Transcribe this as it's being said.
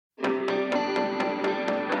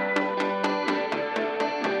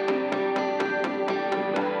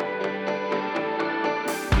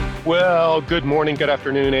Well, good morning, good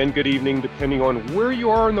afternoon, and good evening, depending on where you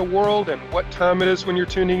are in the world and what time it is when you're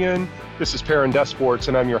tuning in. This is Perrin Desports,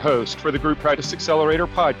 and I'm your host for the Group Practice Accelerator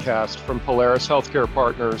podcast from Polaris Healthcare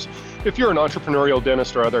Partners. If you're an entrepreneurial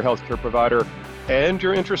dentist or other healthcare provider, and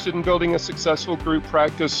you're interested in building a successful group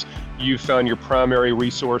practice, you've found your primary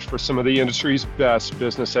resource for some of the industry's best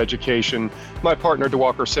business education. My partner,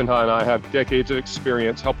 Diwakar Sinha, and I have decades of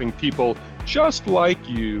experience helping people just like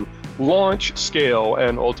you launch, scale,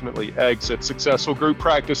 and ultimately exit successful group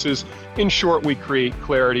practices. In short, we create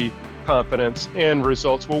clarity, confidence, and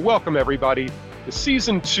results. Well, welcome everybody to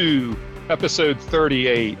Season 2, Episode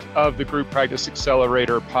 38 of the Group Practice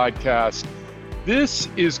Accelerator podcast. This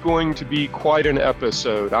is going to be quite an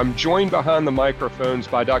episode. I'm joined behind the microphones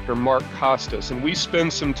by Dr. Mark Costas, and we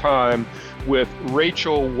spend some time with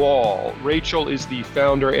Rachel Wall. Rachel is the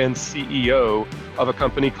founder and CEO of a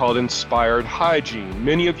company called Inspired Hygiene.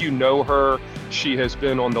 Many of you know her. She has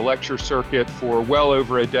been on the lecture circuit for well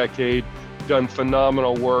over a decade, done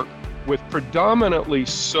phenomenal work with predominantly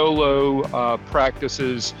solo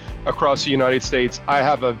practices across the United States. I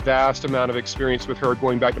have a vast amount of experience with her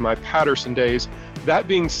going back to my Patterson days. That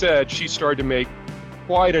being said, she started to make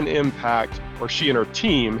quite an impact, or she and her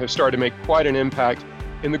team have started to make quite an impact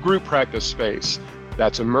in the group practice space.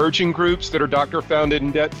 That's emerging groups that are doctor founded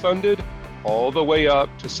and debt funded, all the way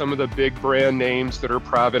up to some of the big brand names that are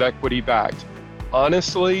private equity backed.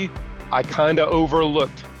 Honestly, I kind of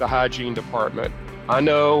overlooked the hygiene department. I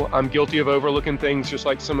know I'm guilty of overlooking things just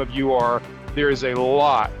like some of you are. There is a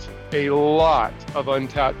lot of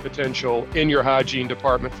untapped potential in your hygiene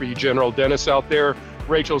department for you general dentists out there.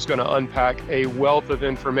 Rachel's going to unpack a wealth of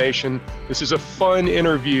information. This is a fun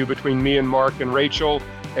interview between me and Mark and Rachel,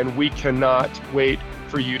 and we cannot wait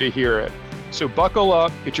for you to hear it. So buckle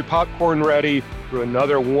up, get your popcorn ready for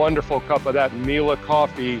another wonderful cup of that Mila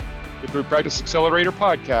coffee. The Group Practice Accelerator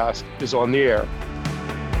podcast is on the air.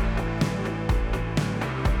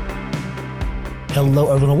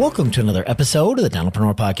 Hello, everyone. Welcome to another episode of the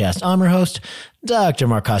Dentalpreneur Podcast. I'm your host, Dr.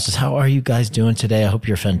 Mark Costas. How are you guys doing today? I hope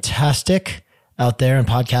you're fantastic out there in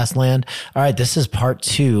podcast land. All right, this is part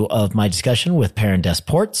 2 of my discussion with Perrin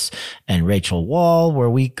Desports and Rachel Wall, where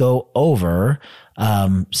we go over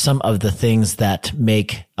some of the things that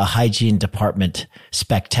make a hygiene department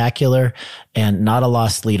spectacular and not a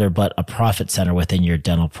loss leader, but a profit center within your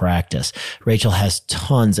dental practice. Rachel has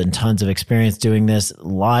tons and tons of experience doing this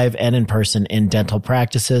live and in person in dental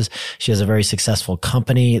practices. She has a very successful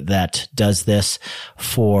company that does this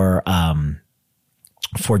for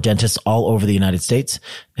dentists all over the United States,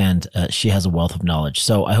 and she has a wealth of knowledge.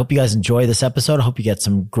 So I hope you guys enjoy this episode. I hope you get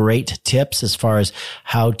some great tips as far as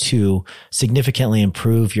how to significantly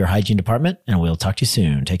improve your hygiene department, and we'll talk to you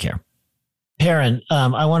soon. Take care. Perrin,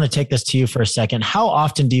 I want to take this to you for a second. How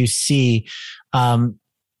often do you see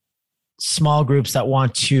small groups that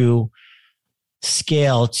want to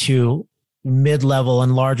scale to mid-level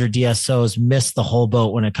and larger DSOs miss the whole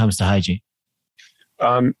boat when it comes to hygiene?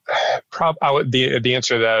 The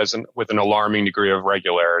answer to that is with an alarming degree of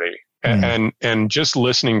regularity. And just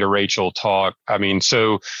listening to Rachel talk, I mean,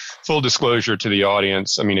 so full disclosure to the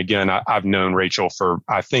audience. I mean, again, I've known Rachel for,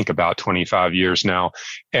 I think, about 25 years now.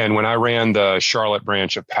 And when I ran the Charlotte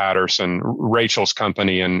branch of Patterson, Rachel's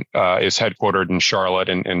company is headquartered in Charlotte,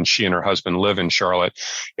 and she and her husband live in Charlotte.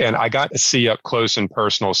 And I got to see up close and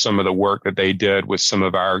personal some of the work that they did with some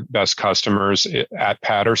of our best customers at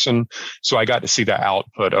Patterson. So I got to see the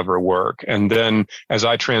output of her work. And then as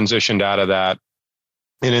I transitioned out of that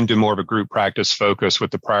and into more of a group practice focus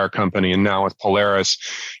with the prior company and now with Polaris,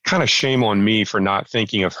 kind of shame on me for not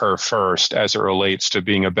thinking of her first as it relates to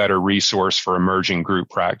being a better resource for emerging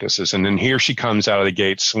group practices. And then here she comes out of the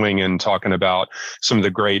gate swinging, talking about some of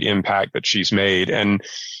the great impact that she's made. And,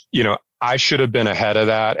 you know, I should have been ahead of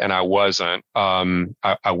that, and I wasn't.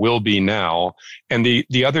 I will be now. And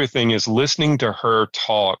the other thing is listening to her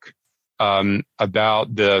talk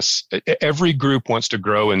about this. Every group wants to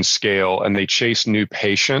grow and scale, and they chase new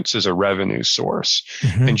patients as a revenue source.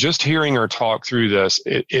 Mm-hmm. And just hearing her talk through this,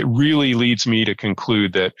 it really leads me to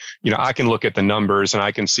conclude that, you know, I can look at the numbers and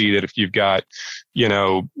I can see that if you've got, you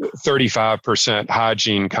know, 35%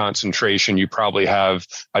 hygiene concentration, you probably have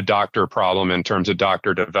a doctor problem in terms of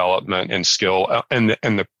doctor development and skill. And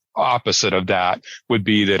the opposite of that would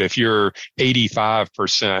be that if you're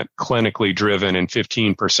 85% clinically driven and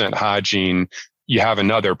 15% hygiene, you have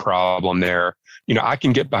another problem there. You know, I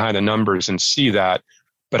can get behind the numbers and see that,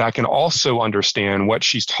 but I can also understand what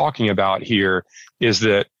she's talking about here is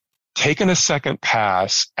that taking a second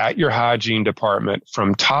pass at your hygiene department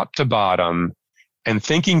from top to bottom and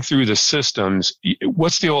thinking through the systems.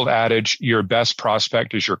 What's the old adage? Your best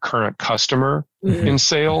prospect is your current customer in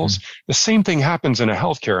sales. The same thing happens in a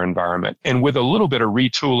healthcare environment. And with a little bit of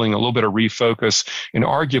retooling, a little bit of refocus, and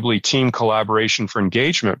arguably team collaboration for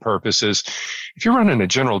engagement purposes, if you're running a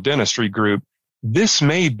general dentistry group, this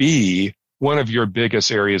may be one of your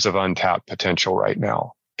biggest areas of untapped potential right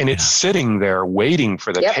now. And it's sitting there waiting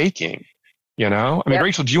for the taking. You know, I mean,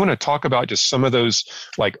 Rachel, do you want to talk about just some of those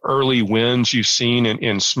like early wins you've seen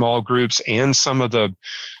in small groups and some of the,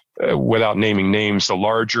 without naming names, the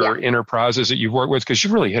larger enterprises that you've worked with? Because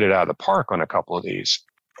you've really hit it out of the park on a couple of these.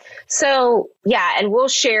 So, and we'll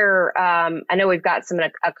share, I know we've got some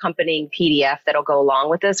accompanying PDF that'll go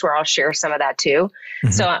along with this where I'll share some of that too.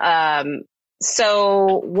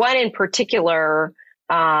 So one in particular,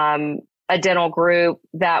 a dental group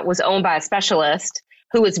that was owned by a specialist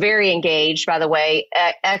who was very engaged, by the way,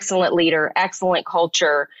 excellent leader, excellent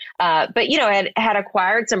culture. But, you know, had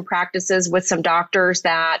acquired some practices with some doctors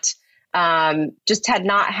that just had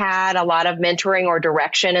not had a lot of mentoring or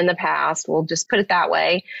direction in the past. We'll just put it that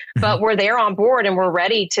way. But we're there on board and we're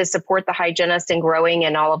ready to support the hygienist in growing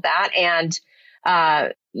and all of that. And,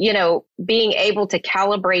 you know, being able to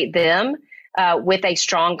calibrate them with a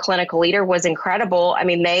strong clinical leader was incredible. I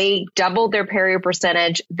mean, they doubled their perio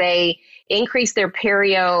percentage. They increased their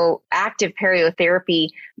active periotherapy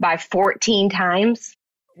by 14 times.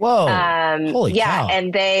 Whoa. Holy cow.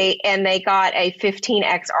 And they got a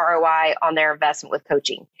 15x ROI on their investment with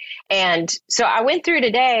coaching. And so I went through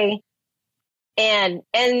today and,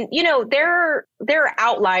 you know, there are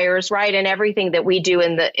outliers, right? In everything that we do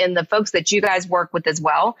in the folks that you guys work with as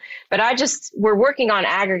well. But we're working on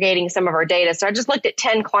aggregating some of our data. So I just looked at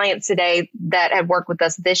 10 clients today that have worked with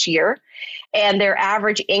us this year, and their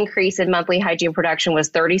average increase in monthly hygiene production was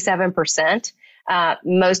 37%.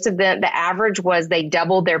 Most of them, the average was they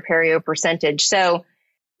doubled their perio percentage. So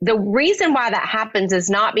the reason why that happens is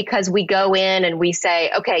not because we go in and we say,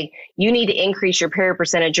 okay, you need to increase your perio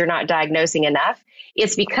percentage, you're not diagnosing enough.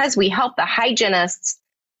 It's because we help the hygienists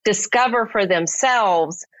discover for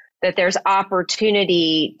themselves that there's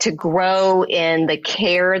opportunity to grow in the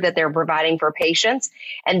care that they're providing for patients.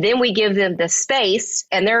 And then we give them the space,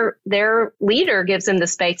 and their leader gives them the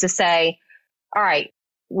space to say, all right,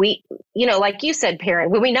 we, you know, like you said, Perrin,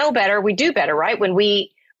 when we know better, we do better, right? When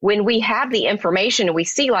we have the information and we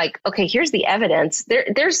see like, okay, here's the evidence.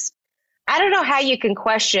 There's, I don't know how you can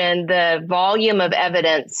question the volume of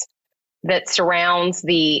evidence that surrounds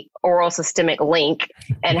the oral systemic link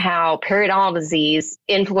and how periodontal disease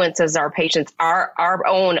influences our patients, our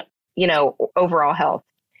own, you know, overall health.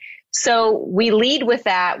 So we lead with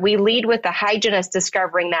that. We lead with the hygienist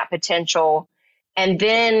discovering that potential, and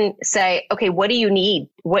then say, okay, what do you need?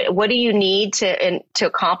 What do you need to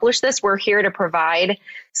accomplish this? We're here to provide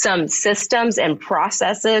some systems and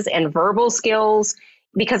processes and verbal skills,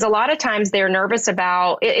 because a lot of times they're nervous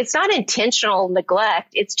about, it's not intentional neglect.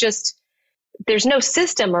 It's just, there's no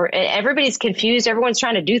system, or everybody's confused. Everyone's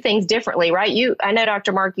trying to do things differently, right? I know,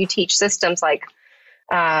 Dr. Mark, you teach systems like,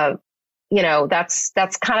 you know, that's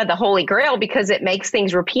kind of the holy grail, because it makes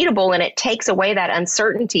things repeatable and it takes away that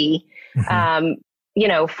uncertainty, you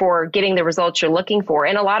know, for getting the results you're looking for.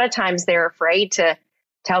 And a lot of times they're afraid to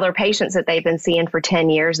tell their patients that they've been seeing for 10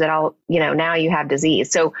 years that now you have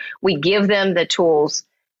disease. So we give them the tools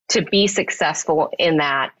to be successful in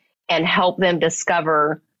that and help them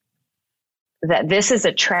discover that this is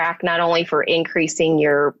a track not only for increasing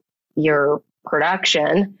your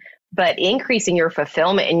production, but increasing your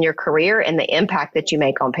fulfillment in your career and the impact that you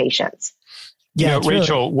make on patients. Yeah, you know,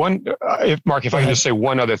 Rachel, Mark, if I can just say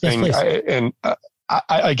one other thing, Yes,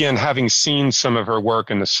 I, again, having seen some of her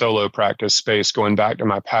work in the solo practice space, going back to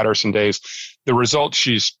my Patterson days, the results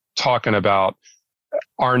she's talking about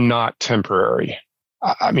are not temporary.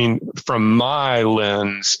 I mean, from my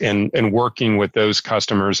lens and working with those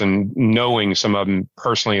customers and knowing some of them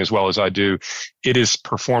personally as well as I do, it is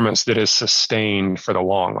performance that is sustained for the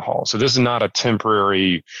long haul. So this is not a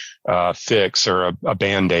temporary fix or a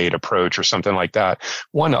Band-Aid approach or something like that.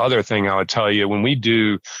 One other thing I would tell you, when we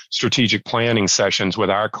do strategic planning sessions with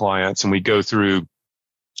our clients and we go through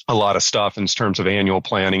a lot of stuff in terms of annual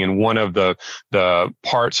planning, and one of the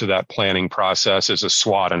parts of that planning process is a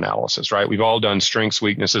SWOT analysis, right? We've all done strengths,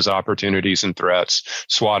 weaknesses, opportunities, and threats.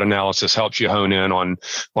 SWOT analysis helps you hone in on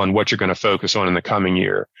what you're going to focus on in the coming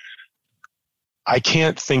year. I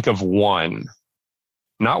can't think of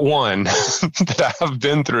not one that I've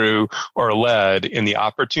been through or led in the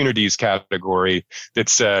opportunities category that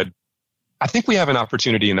said, I think we have an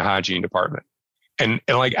opportunity in the hygiene department. And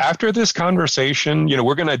like after this conversation, you know,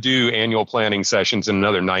 we're going to do annual planning sessions in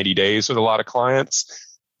another 90 days with a lot of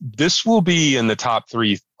clients. this will be in the top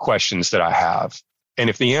 3 questions that I have. And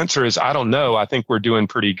if the answer is, I don't know, I think we're doing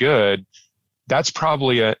pretty good, that's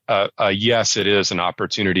probably a yes, it is an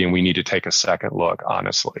opportunity and we need to take a second look,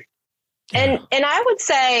 honestly. And I would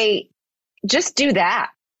say, just do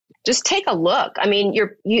that. Just take a look. I mean,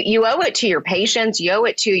 you owe it to your patients, you owe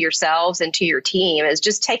it to yourselves and to your team, is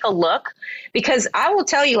just take a look, because I will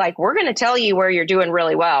tell you, like, we're going to tell you where you're doing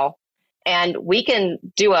really well. And we can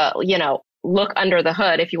do a, look under the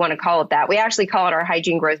hood, if you want to call it that. We actually call it our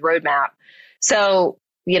hygiene growth roadmap. So,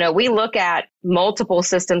 we look at multiple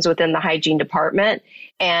systems within the hygiene department,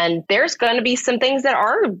 and there's going to be some things that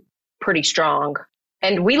are pretty strong.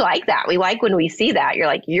 And we like that. We like when we see that. You're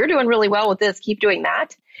like, you're doing really well with this. Keep doing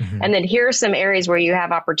that. Mm-hmm. And then here are some areas where you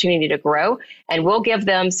have opportunity to grow. And we'll give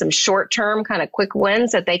them some short-term kind of quick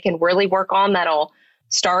wins that they can really work on that'll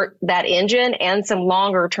start that engine, and some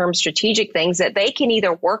longer-term strategic things that they can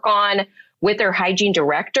either work on with their hygiene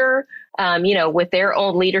director, with their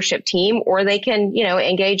own leadership team, or they can,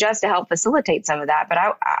 engage us to help facilitate some of that. But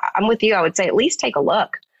I'm with you. I would say at least take a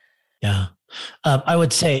look. Yeah. I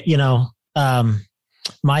would say,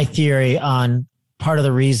 my theory on part of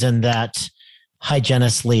the reason that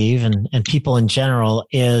hygienists leave and people in general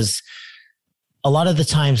is a lot of the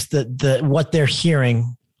times what they're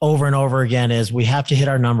hearing over and over again is, we have to hit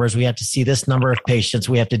our numbers. We have to see this number of patients.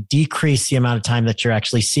 We have to decrease the amount of time that you're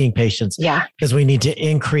actually seeing patients. Yeah. Because we need to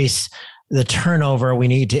increase the turnover. We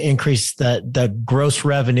need to increase the gross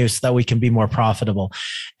revenue so that we can be more profitable.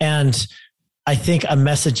 And I think a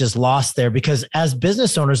message is lost there, because as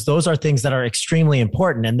business owners, those are things that are extremely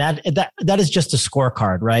important. And that is just a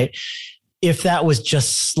scorecard, right? If that was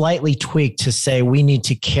just slightly tweaked to say, we need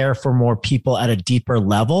to care for more people at a deeper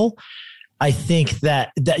level, I think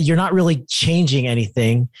that you're not really changing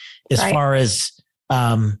anything as far as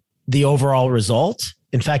the overall result.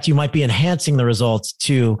 In fact, you might be enhancing the results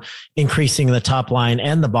to increasing the top line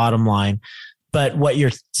and the bottom line. But what you're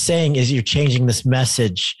saying is you're changing this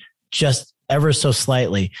message just ever so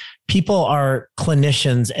slightly. People are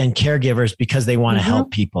clinicians and caregivers because they want to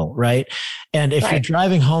help people, right? And if you're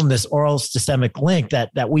driving home this oral systemic link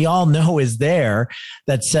that we all know is there,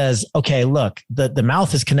 that says, okay, look, the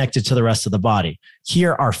mouth is connected to the rest of the body.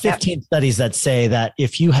 Here are 15 studies that say that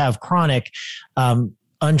if you have chronic,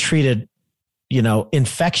 untreated,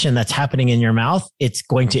 infection that's happening in your mouth, it's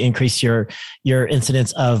going to increase your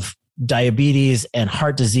incidence of diabetes and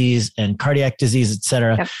heart disease and cardiac disease, et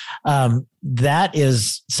cetera. That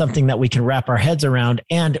is something that we can wrap our heads around.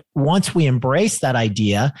 And once we embrace that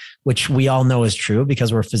idea, which we all know is true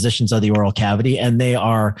because we're physicians of the oral cavity and they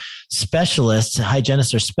are specialists,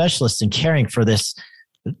 hygienists are specialists in caring for this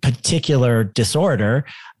particular disorder.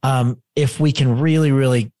 If we can really,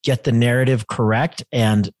 really get the narrative correct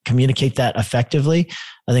and communicate that effectively,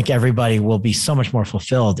 I think everybody will be so much more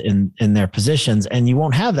fulfilled in their positions, and you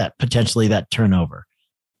won't have that turnover.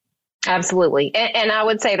 Absolutely. And I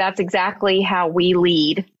would say that's exactly how we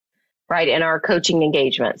lead, right, in our coaching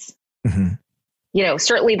engagements. Mm-hmm.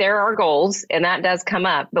 Certainly there are goals and that does come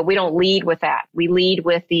up, but we don't lead with that. We lead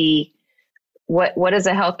with what does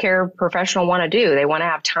a healthcare professional want to do? They want to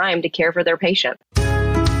have time to care for their patient.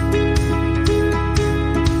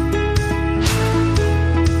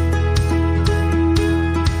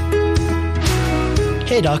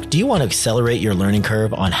 Hey doc, do you want to accelerate your learning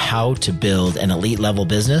curve on how to build an elite level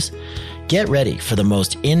business? Get ready for the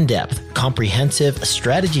most in-depth, comprehensive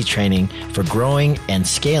strategy training for growing and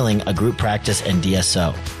scaling a group practice and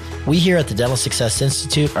DSO. We here at the Dental Success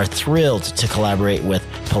Institute are thrilled to collaborate with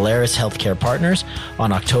Polaris Healthcare Partners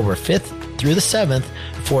on October 5th through the 7th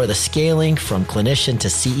for the Scaling from Clinician to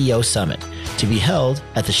CEO Summit, to be held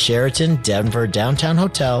at the Sheraton Denver Downtown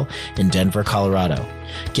Hotel in Denver, Colorado.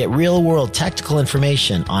 Get real-world tactical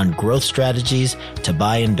information on growth strategies to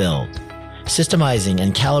buy and build, systemizing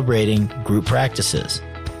and calibrating group practices,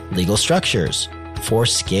 legal structures for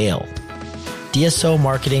scale, DSO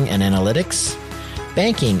marketing and analytics,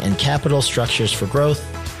 banking and capital structures for growth,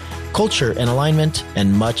 culture and alignment,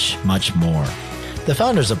 and much, much more. The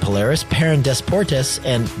founders of Polaris, Perrin Desportes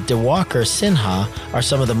and Diwakar Sinha, are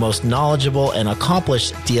some of the most knowledgeable and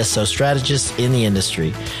accomplished DSO strategists in the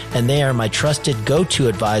industry, and they are my trusted go-to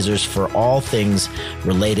advisors for all things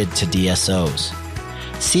related to DSOs.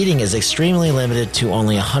 Seating is extremely limited to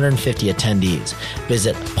only 150 attendees.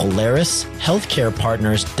 Visit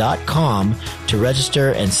PolarisHealthcarePartners.com to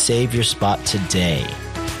register and save your spot today.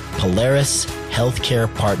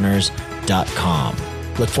 PolarisHealthcarePartners.com.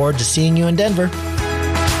 Look forward to seeing you in Denver.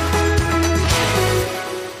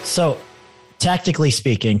 So, tactically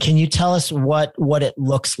speaking, can you tell us what it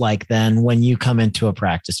looks like then when you come into a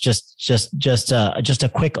practice? Just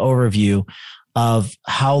a quick overview of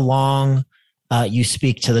how long you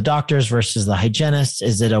speak to the doctors versus the hygienists?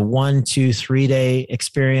 Is it a 1, 2, 3 day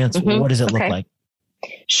experience? Mm-hmm. What does it look like?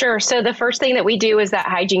 Sure. So the first thing that we do is that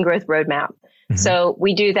hygiene growth roadmap. Mm-hmm. So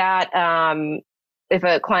we do that if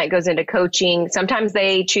a client goes into coaching. Sometimes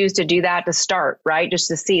they choose to do that to start, right? Just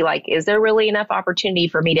to see, like, is there really enough opportunity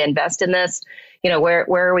for me to invest in this? Where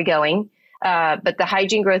are we going? But the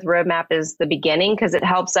hygiene growth roadmap is the beginning because it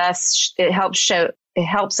helps us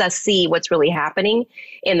see what's really happening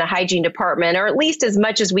in the hygiene department, or at least as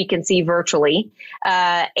much as we can see virtually.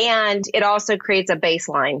 And it also creates a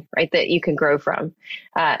baseline, right, that you can grow from.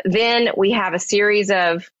 Then we have a series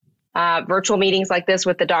of virtual meetings like this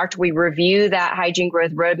with the doctor. We review that hygiene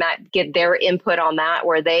growth roadmap, get their input on that,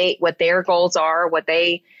 what their goals are, what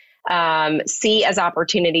they see as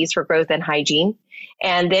opportunities for growth in hygiene.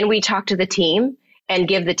 And then we talk to the team and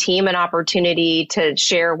give the team an opportunity to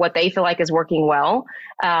share what they feel like is working well,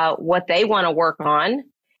 what they want to work on.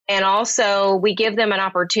 And also we give them an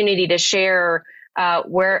opportunity to share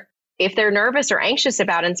if they're nervous or anxious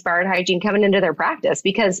about inspired hygiene coming into their practice,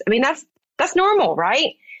 because that's normal,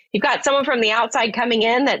 right? You've got someone from the outside coming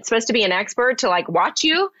in that's supposed to be an expert to like watch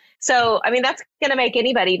you. So, that's going to make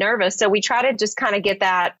anybody nervous. So we try to just kind of get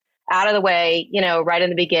that out of the way, right in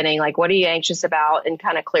the beginning, like, what are you anxious about, and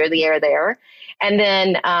kind of clear the air there. And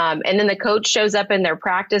then the coach shows up in their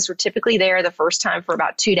practice. We're typically there the first time for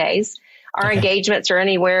about 2 days. Our engagements are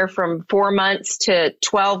anywhere from 4 months to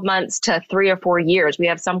 12 months to 3 or 4 years. We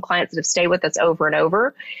have some clients that have stayed with us over and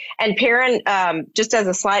over. And Perrin, just as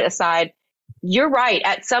a slight aside, you're right.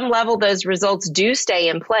 At some level, those results do stay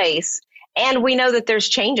in place. And we know that there's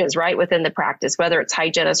changes, right, within the practice, whether it's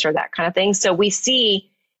hygienists or that kind of thing. So we see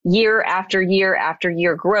year after year after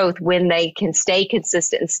year growth when they can stay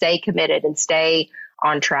consistent and stay committed and stay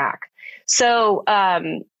on track. So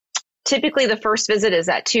typically the first visit is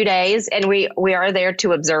at 2 days, and we are there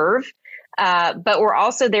to observe, but we're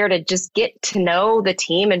also there to just get to know the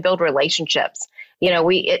team and build relationships.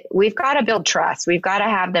 We've got to build trust. We've got to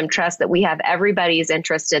have them trust that we have everybody's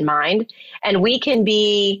interest in mind, and we can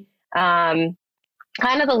be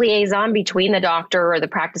kind of the liaison between the doctor or the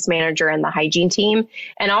practice manager and the hygiene team,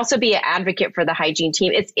 and also be an advocate for the hygiene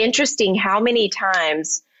team. It's interesting how many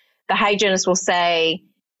times the hygienist will say,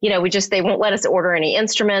 they won't let us order any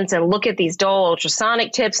instruments and look at these dull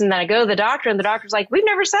ultrasonic tips. And then I go to the doctor, and the doctor's like, we've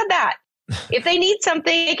never said that. If they need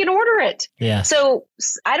something, they can order it. Yeah. So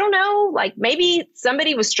I don't know, like maybe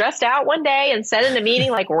somebody was stressed out one day and said in the meeting,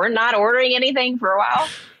 like, we're not ordering anything for a while.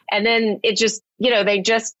 And then it just, they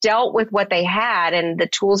just dealt with what they had, and the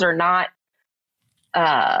tools are not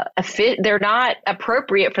they're not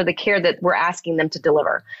appropriate for the care that we're asking them to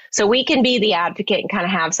deliver. So we can be the advocate and kind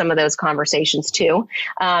of have some of those conversations too.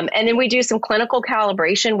 And then we do some clinical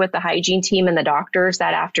calibration with the hygiene team and the doctors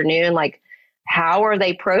that afternoon, like, how are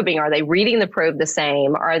they probing? Are they reading the probe the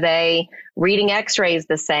same? Are they reading x-rays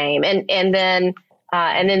the same? And then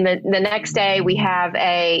the next day we have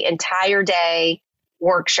a entire day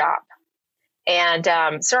workshop. And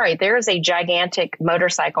there is a gigantic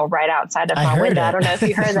motorcycle right outside of my window. I don't know if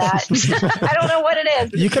you heard that. I don't know what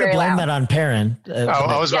it is. You could have blamed that on Perrin.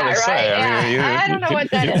 I was about to say. I don't know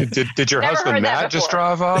what that is. Did your husband Matt just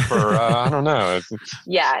drive up, or I don't know?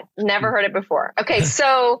 Yeah, never heard it before. Okay,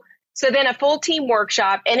 so then a full team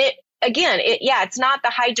workshop, and it's not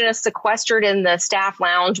the hygienist sequestered in the staff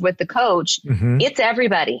lounge with the coach. Mm-hmm. It's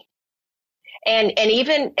everybody. And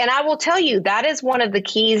I will tell you, that is one of the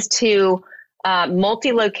keys to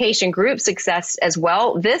multi-location group success as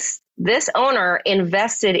well. This owner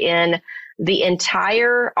invested in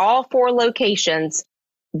all 4 locations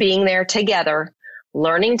being there together,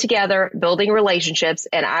 learning together, building relationships.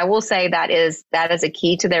 And I will say that is a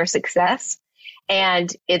key to their success.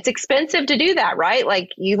 And it's expensive to do that, right?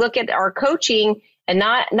 Like, you look at our coaching, and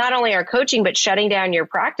not only our coaching, but shutting down your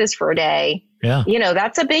practice for a day. Yeah.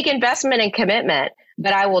 That's a big investment and commitment.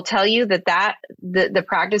 But I will tell you that the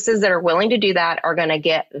practices that are willing to do that are going to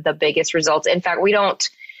get the biggest results. In fact, we don't,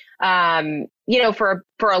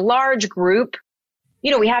 for a large group,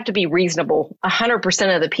 we have to be reasonable.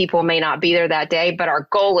 100% of the people may not be there that day, but our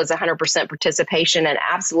goal is 100% participation, and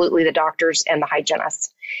absolutely the doctors and the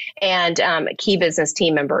hygienists and key business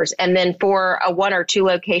team members. And then for a 1 or 2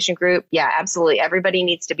 location group, yeah, absolutely. Everybody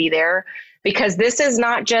needs to be there, because this is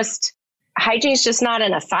not just, hygiene is just not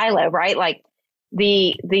in a silo, right? Like,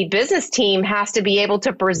 the business team has to be able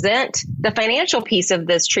to present the financial piece of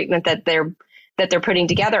this treatment that they're putting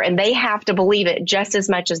together, and they have to believe it just as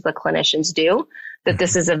much as the clinicians do, that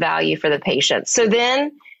this is a value for the patient. So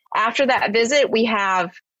then after that visit, we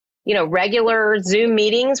have regular Zoom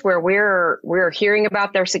meetings where we're hearing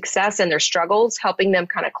about their success and their struggles, helping them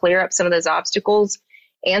kind of clear up some of those obstacles,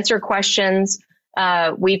 answer questions.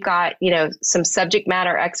 We've got, some subject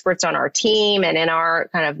matter experts on our team and in our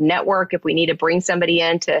kind of network if we need to bring somebody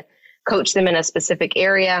in to coach them in a specific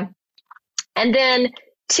area. And then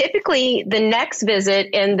typically the next visit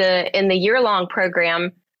in the year-long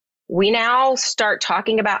program, we now start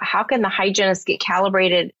talking about how can the hygienist get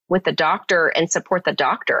calibrated with the doctor and support the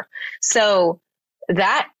doctor. So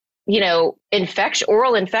that,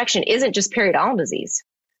 oral infection isn't just periodontal disease,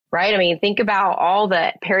 right? I mean, think about all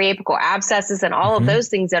the periapical abscesses and all of those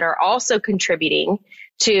things that are also contributing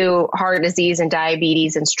to heart disease and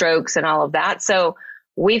diabetes and strokes and all of that. So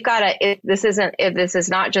we've got this is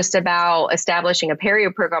not just about establishing a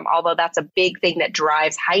perio program, although that's a big thing that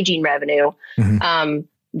drives hygiene revenue.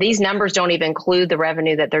 These numbers don't even include the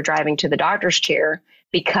revenue that they're driving to the doctor's chair,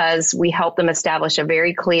 because we help them establish a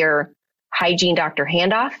very clear hygiene doctor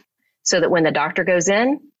handoff so that when the doctor goes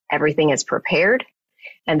in, everything is prepared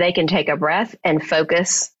and they can take a breath and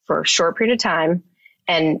focus for a short period of time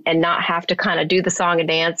and not have to kind of do the song and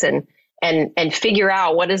dance and figure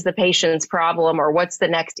out what is the patient's problem or what's the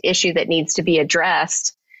next issue that needs to be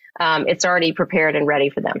addressed. It's already prepared and ready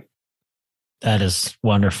for them. That is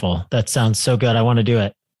wonderful. That sounds so good. I want to do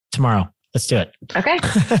it tomorrow. Let's do it. Okay,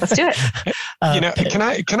 let's do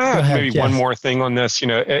it. Can I have maybe one more thing on this?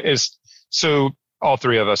 So all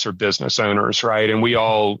three of us are business owners, right? And we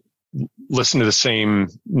all listen to the same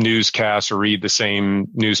newscasts or read the same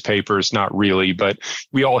newspapers, not really, but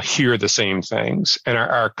we all hear the same things, and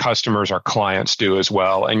our customers, our clients do as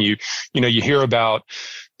well. And you hear about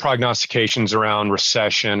prognostications around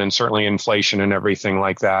recession and certainly inflation and everything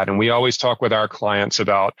like that. And we always talk with our clients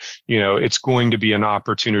about, it's going to be an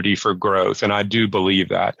opportunity for growth. And I do believe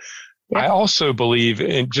that. Yeah. I also believe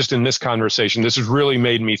in this conversation, this has really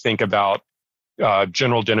made me think about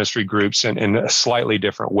general dentistry groups in a slightly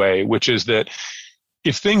different way, which is that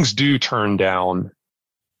if things do turn down,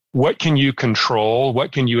 what can you control?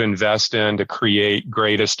 What can you invest in to create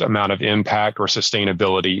greatest amount of impact or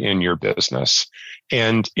sustainability in your business?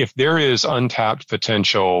 And if there is untapped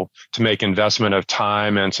potential to make investment of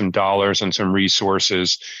time and some dollars and some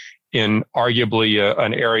resources in arguably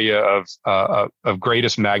an area of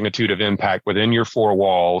greatest magnitude of impact within your four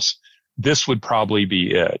walls, this would probably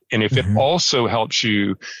be it. And if it also helps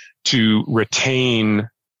you to retain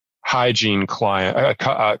hygiene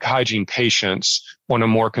patients on a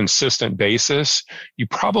more consistent basis, you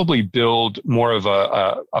probably build more of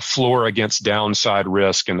a floor against downside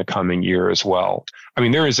risk in the coming year as well. I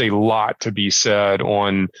mean, there is a lot to be said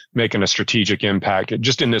on making a strategic impact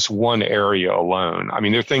just in this one area alone. I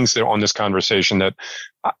mean, there are things that are on this conversation that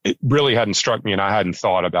it really hadn't struck me and I hadn't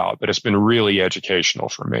thought about, but it's been really educational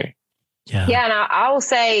for me. Yeah. And I will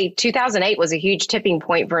say 2008 was a huge tipping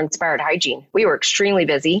point for Inspired Hygiene. We were extremely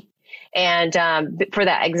busy, and for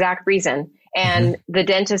that exact reason. And the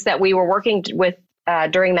dentists that we were working with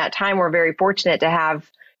during that time were very fortunate to have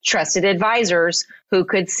trusted advisors who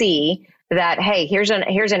could see that, hey, here's an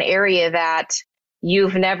area that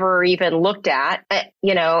you've never even looked at,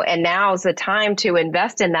 and now's the time to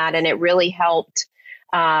invest in that. And it really helped,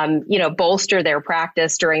 bolster their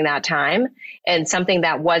practice during that time, and something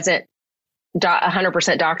that wasn't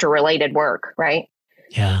 100% doctor related work, right?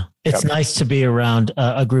 Yeah. It's nice to be around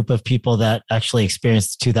a group of people that actually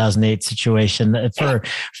experienced the 2008 situation.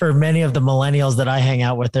 For many of the millennials that I hang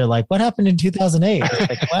out with, they're like, what happened in 2008? It's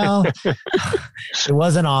like, well, it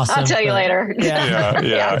wasn't awesome. I'll tell you later.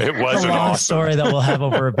 Yeah. It wasn't a long awesome. Story that we'll have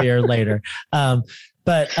over a beer later.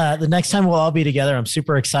 But the next time we'll all be together, I'm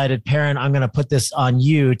super excited. Perrin, I'm going to put this on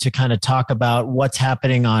you to kind of talk about what's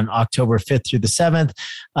happening on October 5th through the 7th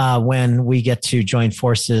when we get to join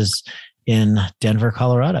forces in Denver,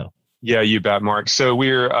 Colorado. Yeah, you bet, Mark. So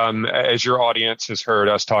we're, as your audience has heard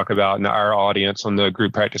us talk about, and our audience on the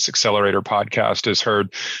Group Practice Accelerator podcast has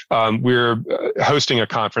heard, we're hosting a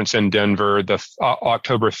conference in Denver, the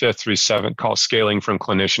October 5th through 7th, called Scaling from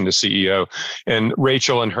Clinician to CEO. And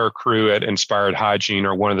Rachel and her crew at Inspired Hygiene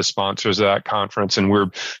are one of the sponsors of that conference. And we're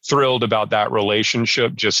thrilled about that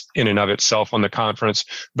relationship just in and of itself on the conference,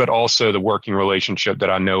 but also the working relationship that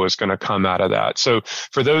I know is going to come out of that. So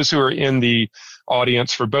for those who are in the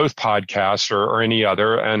audience for both podcasts or any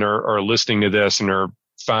other and are listening to this and are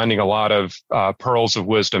finding a lot of pearls of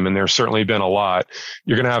wisdom, and there's certainly been a lot.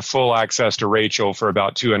 You're going to have full access to Rachel for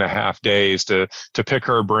about 2.5 days to pick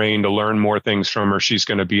her brain, to learn more things from her. She's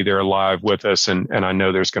going to be there live with us, and I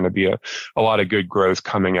know there's going to be a lot of good growth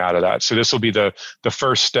coming out of that. So this will be the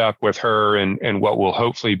first step with her, and what will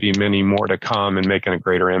hopefully be many more to come, and making a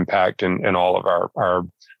greater impact in all of our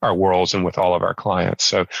worlds and with all of our clients.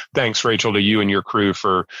 So thanks, Rachel, to you and your crew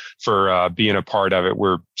for being a part of it.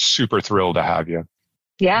 We're super thrilled to have you.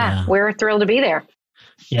 Yeah, we're thrilled to be there.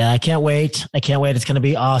 Yeah, I can't wait. It's going to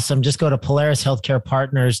be awesome. Just go to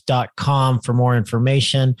PolarisHealthcarePartners.com for more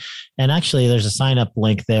information. And actually, there's a sign up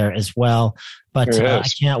link there as well. But I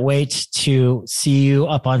can't wait to see you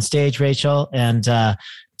up on stage, Rachel, and to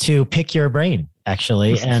pick your brain,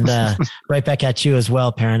 actually. And right back at you as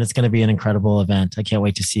well, Perrin. It's going to be an incredible event. I can't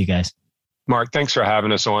wait to see you guys. Mark, thanks for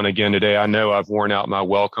having us on again today. I know I've worn out my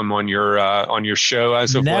welcome on your show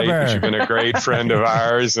as of late, but you've been a great friend of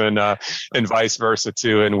ours, and vice versa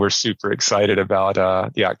too. And we're super excited about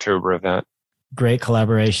the October event. Great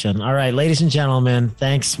collaboration. All right, ladies and gentlemen,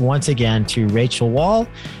 thanks once again to Rachel Wall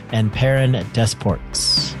and Perrin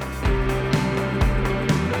Desportes.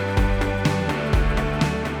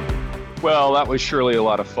 Well, that was surely a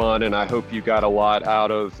lot of fun, and I hope you got a lot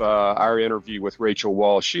out of our interview with Rachel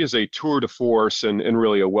Wall. She is a tour de force and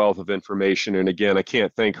really a wealth of information. And again, I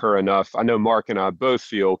can't thank her enough. I know Mark and I both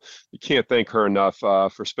feel we can't thank her enough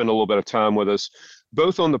for spending a little bit of time with us,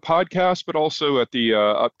 both on the podcast, but also at the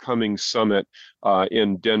upcoming summit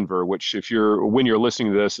in Denver, which when you're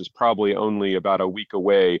listening to this is probably only about a week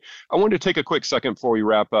away. I wanted to take a quick second before we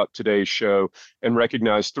wrap up today's show and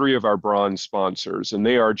recognize 3 of our bronze sponsors, and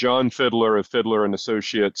they are John Fiddler of Fiddler and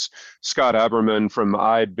Associates, Scott Aberman from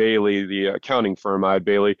Eide Bailly, the accounting firm Eide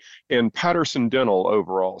Bailly, and Patterson Dental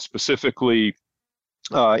overall, specifically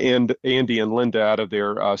and Andy and Linda out of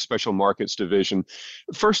their special markets division.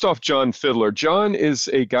 First off, John Fiddler. John is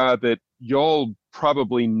a guy that y'all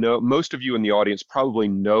probably know, most of you in the audience probably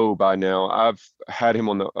know by now. I've had him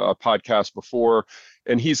on the podcast before,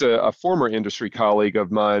 and he's a former industry colleague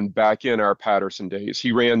of mine back in our Patterson days.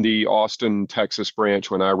 He ran the Austin, Texas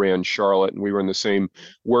branch when I ran Charlotte, and we were in the same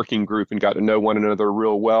working group and got to know one another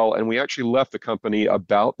real well. And we actually left the company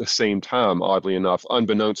about the same time, oddly enough,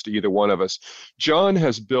 unbeknownst to either one of us. John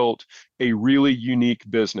has built a really unique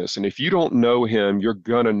business. And if you don't know him, you're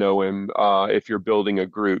going to know him if you're building a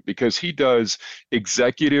group, because he does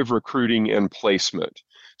executive recruiting and placement.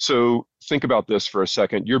 So think about this for a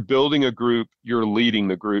second. You're building a group, you're leading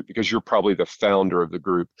the group because you're probably the founder of the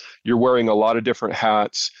group. You're wearing a lot of different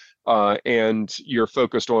hats, and you're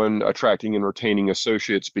focused on attracting and retaining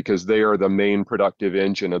associates because they are the main productive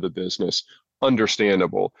engine of the business.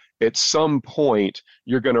 Understandable. At some point,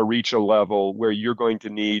 you're going to reach a level where you're going to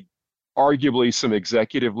need arguably some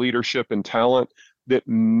executive leadership and talent that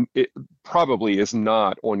it probably is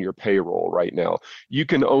not on your payroll right now. You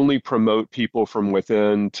can only promote people from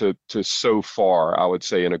within to so far, I would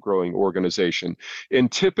say, in a growing organization.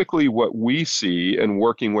 And typically what we see in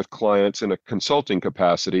working with clients in a consulting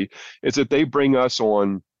capacity is that they bring us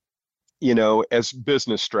on, as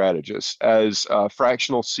business strategists, as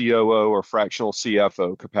fractional COO or fractional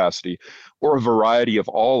CFO capacity, or a variety of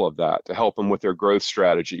all of that to help them with their growth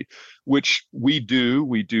strategy, which we do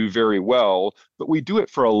very well, but we do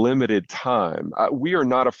it for a limited time. We are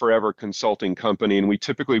not a forever consulting company, and we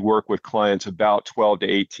typically work with clients about 12 to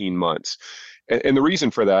 18 months. And the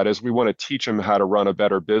reason for that is we want to teach them how to run a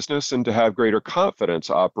better business and to have greater confidence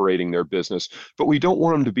operating their business. But we don't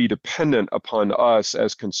want them to be dependent upon us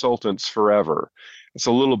as consultants forever. It's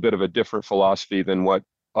a little bit of a different philosophy than what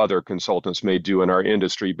other consultants may do in our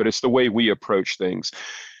industry, but it's the way we approach things.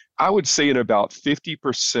 I would say in about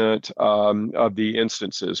 50% of the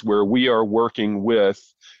instances where we are working with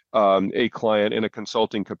a client in a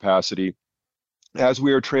consulting capacity, as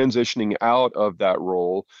we are transitioning out of that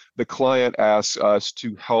role, the client asks us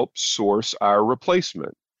to help source our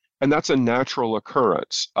replacement. And that's a natural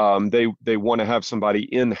occurrence. They want to have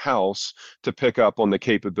somebody in-house to pick up on the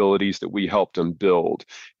capabilities that we helped them build.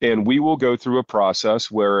 And we will go through a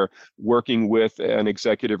process where, working with an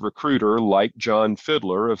executive recruiter like John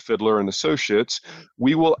Fiddler of Fiddler and Associates,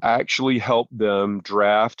 we will actually help them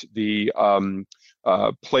draft the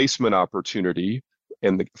placement opportunity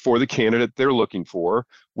and for the candidate they're looking for.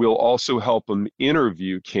 We'll also help them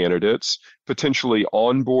interview candidates, potentially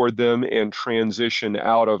onboard them, and transition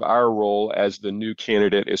out of our role as the new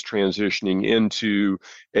candidate is transitioning into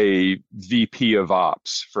a VP of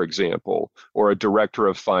Ops, for example, or a director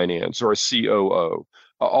of finance, or a COO.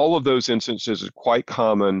 All of those instances are quite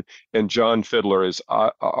common, and John Fiddler is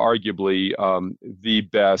arguably the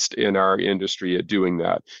best in our industry at doing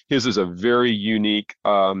that. His is a very unique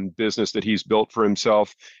business that he's built for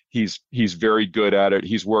himself. He's very good at it.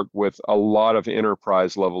 He's worked with a lot of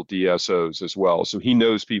enterprise level DSOs as well, so he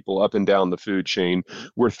knows people up and down the food chain.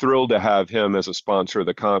 We're thrilled to have him as a sponsor of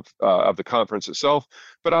the conference itself,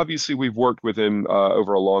 but obviously we've worked with him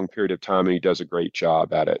over a long period of time, and he does a great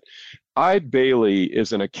job at it. Eide Bailly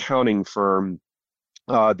is an accounting firm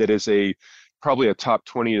that is probably a top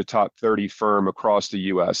 20 to top 30 firm across the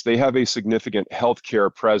U.S. They have a significant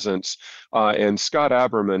healthcare presence, and Scott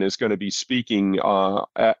Aberman is going to be speaking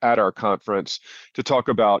at our conference to talk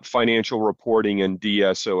about financial reporting and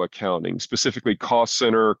DSO accounting, specifically cost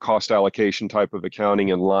center, cost allocation type of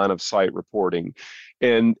accounting, and line of sight reporting.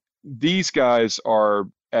 And these guys are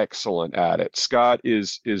excellent at it. Scott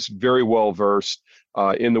is very well versed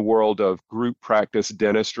in the world of group practice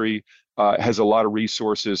dentistry, has a lot of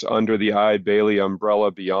resources under the Eide Bailly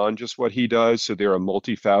umbrella beyond just what he does. So they're a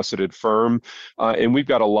multifaceted firm. And we've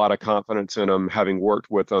got a lot of confidence in them, having worked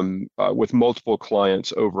with them with multiple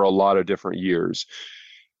clients over a lot of different years.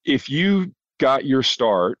 If you got your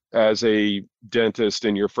start as a dentist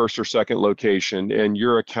in your first or second location, and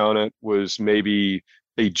your accountant was maybe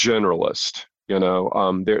a generalist,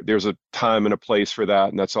 there's a time and a place for that,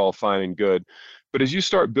 and that's all fine and good. But as you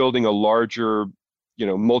start building a larger,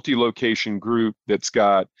 multi-location group that's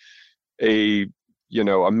got a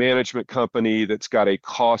management company, that's got a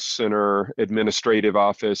cost center administrative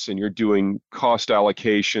office, and you're doing cost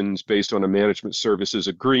allocations based on a management services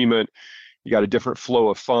agreement, you got a different flow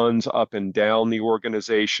of funds up and down the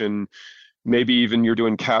organization, maybe even you're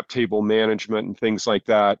doing cap table management and things like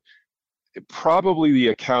that. Probably the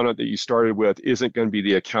accountant that you started with isn't going to be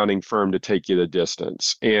the accounting firm to take you the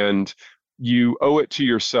distance. And you owe it to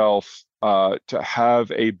yourself to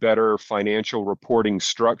have a better financial reporting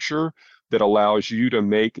structure that allows you to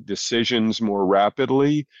make decisions more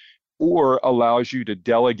rapidly, or allows you to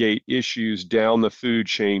delegate issues down the food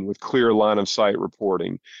chain with clear line of sight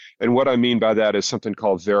reporting. And what I mean by that is something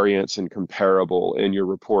called variance and comparable in your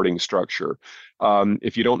reporting structure.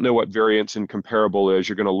 If you don't know what variance and comparable is,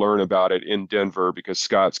 you're going to learn about it in Denver, because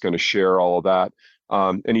Scott's going to share all of that.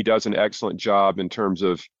 And he does an excellent job in terms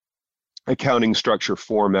of accounting structure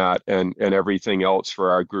format and everything else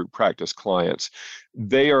for our group practice clients.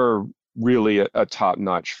 They are really a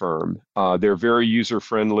top-notch firm. They're very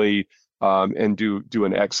user-friendly and do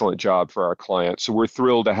an excellent job for our clients. So we're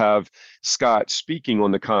thrilled to have Scott speaking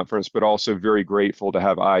on the conference, but also very grateful to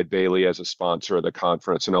have Eide Bailly as a sponsor of the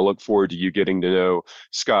conference. And I look forward to you getting to know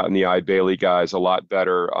Scott and the Eide Bailly guys a lot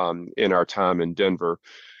better in our time in Denver.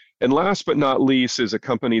 And last but not least is a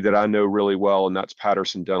company that I know really well, and that's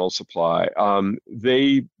Patterson Dental Supply.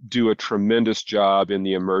 They do a tremendous job in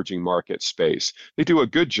the emerging market space. They do a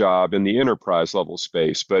good job in the enterprise level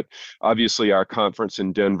space, but obviously our conference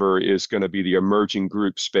in Denver is going to be the emerging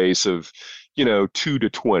group space of, 2 to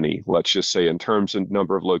 20, let's just say, in terms of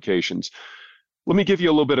number of locations. Let me give you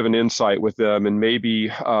a little bit of an insight with them, and maybe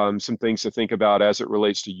some things to think about as it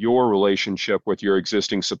relates to your relationship with your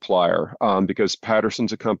existing supplier, because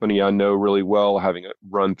Patterson's a company I know really well, having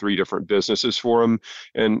run 3 different businesses for them,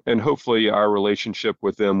 and hopefully our relationship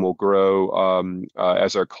with them will grow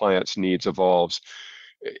as our clients' needs evolves.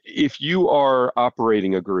 If you are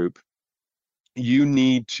operating a group, you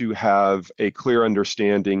need to have a clear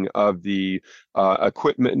understanding of the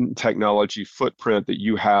equipment and technology footprint that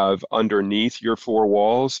you have underneath your 4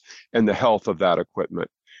 walls and the health of that equipment.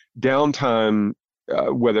 Downtime,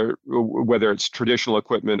 whether it's traditional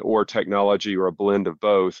equipment or technology or a blend of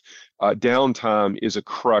both, downtime is a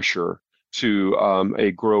crusher to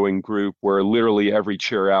a growing group where literally every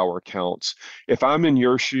chair hour counts. If I'm in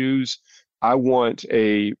your shoes, I want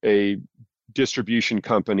a distribution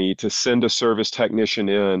company to send a service technician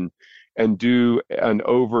in and do an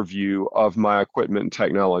overview of my equipment and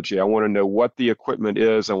technology. I want to know what the equipment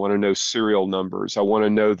is. I want to know serial numbers. I want to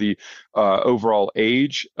know the overall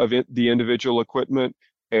age of the individual equipment,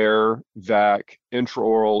 air, vac,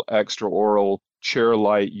 intraoral, extraoral, chair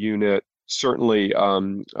light unit, certainly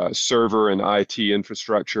server and IT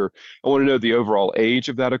infrastructure. I want to know the overall age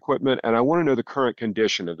of that equipment, and I want to know the current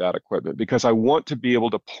condition of that equipment, because I want to be able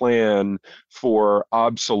to plan for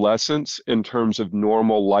obsolescence in terms of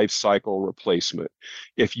normal life cycle replacement.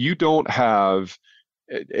 If you don't have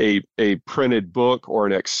a printed book or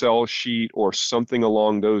an Excel sheet or something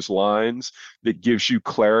along those lines that gives you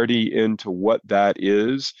clarity into what that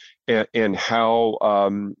is and how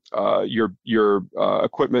your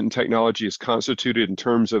equipment and technology is constituted in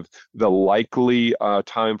terms of the likely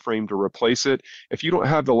time frame to replace it. If you don't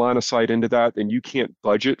have the line of sight into that, then you can't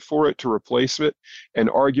budget for it to replace it. And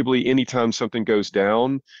arguably, anytime something goes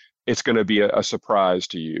down, it's going to be a surprise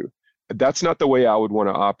to you. That's not the way I would want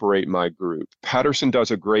to operate my group. Patterson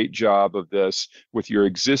does a great job of this with your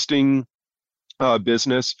existing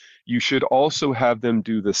business. You should also have them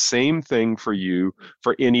do the same thing for you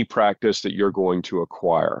for any practice that you're going to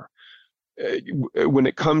acquire. When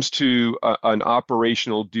it comes to an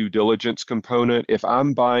operational due diligence component, if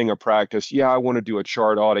I'm buying a practice, yeah, I want to do a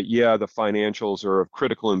chart audit. Yeah, the financials are of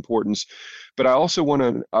critical importance. But I also want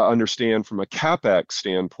to understand from a CapEx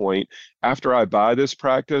standpoint, after I buy this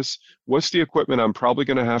practice, what's the equipment I'm probably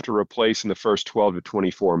going to have to replace in the first 12 to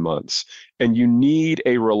 24 months? And you need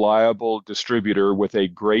a reliable distributor with a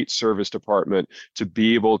great service department to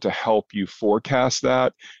be able to help you forecast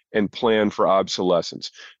that and plan for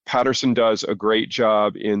obsolescence. Patterson does a great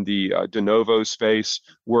job in the de novo space,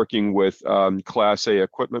 working with Class A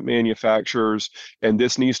equipment manufacturers. And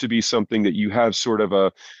this needs to be something that you have sort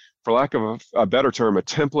of for lack of a better term, a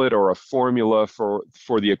template or a formula for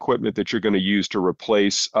the equipment that you're going to use to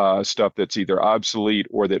replace stuff that's either obsolete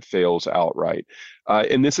or that fails outright.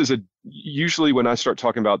 And this is usually when I start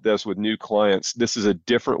talking about this with new clients, this is a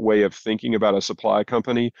different way of thinking about a supply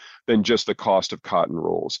company than just the cost of cotton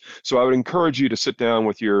rolls. So I would encourage you to sit down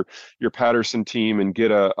with your Patterson team and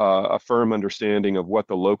get a firm understanding of what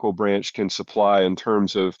the local branch can supply in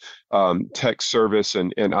terms of tech service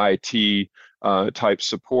and IT type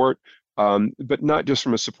support, but not just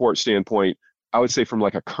from a support standpoint. I would say from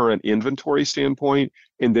like a current inventory standpoint,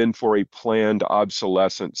 and then for a planned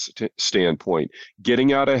obsolescence standpoint,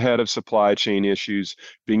 getting out ahead of supply chain issues,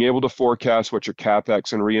 being able to forecast what your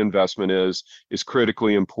CapEx and reinvestment is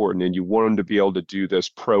critically important. And you want them to be able to do this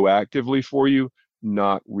proactively for you,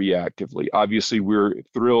 not reactively. Obviously, we're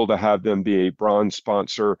thrilled to have them be a bronze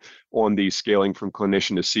sponsor on the Scaling from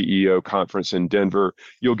Clinician to CEO conference in Denver.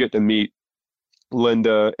 You'll get to meet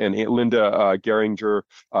Linda Geringer,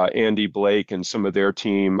 Andy Blake, and some of their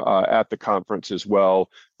team at the conference as well.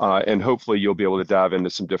 And hopefully you'll be able to dive into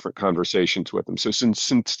some different conversations with them. So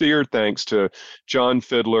sincere thanks to John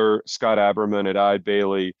Fiddler, Scott Aberman at Eide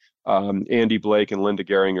Bailly, Andy Blake, and Linda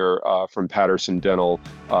Geringer from Patterson Dental,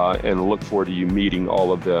 and look forward to you meeting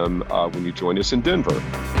all of them when you join us in Denver.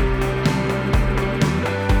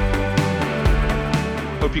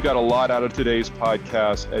 Hope you got a lot out of today's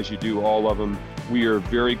podcast, as you do all of them. We are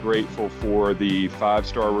very grateful for the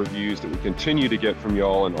 5-star reviews that we continue to get from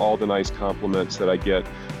y'all and all the nice compliments that I get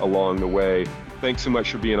along the way. Thanks so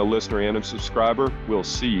much for being a listener and a subscriber. We'll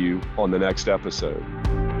see you on the next episode.